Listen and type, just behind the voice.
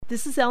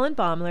This is Ellen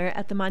Baumler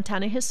at the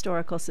Montana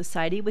Historical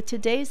Society with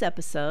today's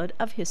episode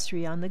of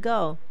History on the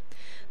Go.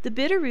 The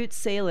Bitterroot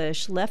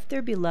Salish left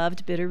their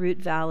beloved Bitterroot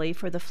Valley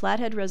for the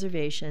Flathead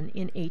Reservation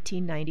in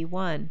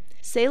 1891.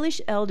 Salish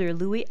elder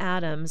Louis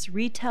Adams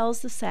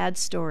retells the sad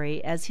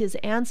story as his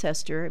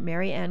ancestor,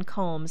 Mary Ann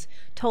Combs,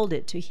 told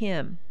it to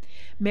him.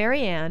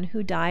 Mary Ann,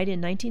 who died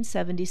in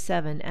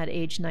 1977 at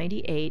age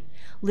 98,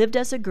 lived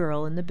as a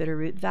girl in the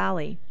Bitterroot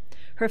Valley.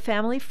 Her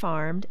family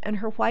farmed, and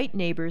her white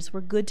neighbors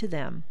were good to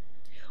them.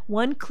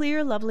 One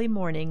clear, lovely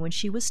morning when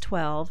she was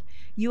 12,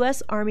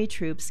 U.S. Army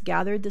troops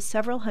gathered the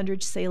several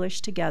hundred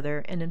Salish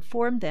together and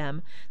informed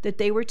them that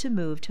they were to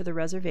move to the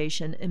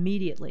reservation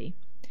immediately.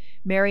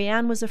 Mary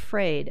Ann was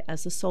afraid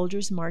as the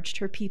soldiers marched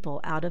her people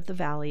out of the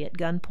valley at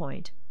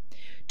gunpoint.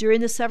 During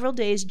the several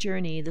days'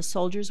 journey, the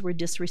soldiers were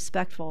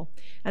disrespectful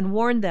and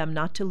warned them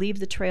not to leave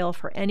the trail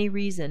for any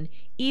reason,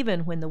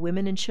 even when the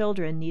women and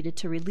children needed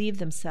to relieve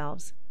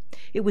themselves.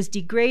 It was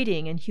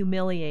degrading and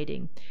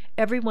humiliating.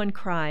 Everyone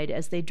cried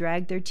as they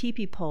dragged their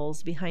teepee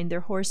poles behind their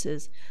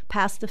horses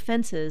past the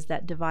fences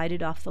that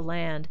divided off the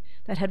land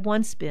that had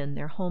once been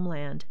their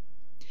homeland.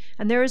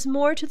 And there is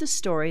more to the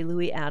story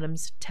Louis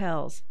Adams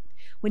tells.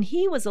 When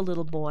he was a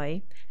little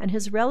boy and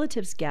his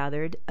relatives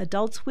gathered,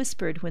 adults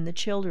whispered when the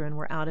children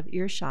were out of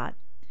earshot.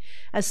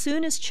 As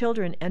soon as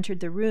children entered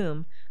the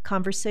room,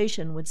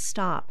 conversation would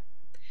stop.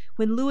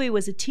 When Louis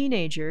was a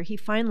teenager, he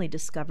finally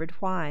discovered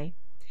why.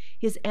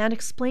 His aunt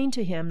explained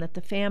to him that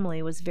the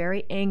family was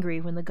very angry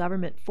when the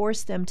government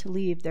forced them to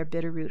leave their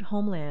Bitterroot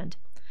homeland.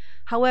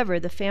 However,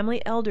 the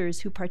family elders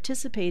who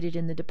participated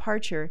in the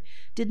departure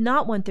did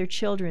not want their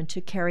children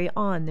to carry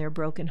on their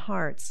broken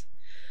hearts.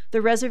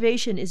 "The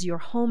reservation is your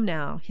home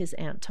now," his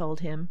aunt told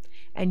him,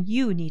 "and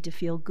you need to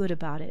feel good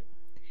about it."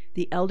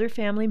 The elder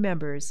family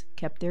members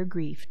kept their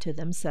grief to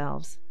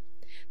themselves.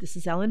 This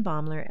is Ellen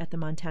Baumler at the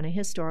Montana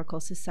Historical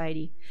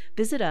Society.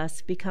 Visit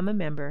us, become a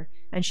member,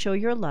 and show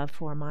your love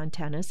for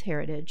Montana's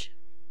heritage.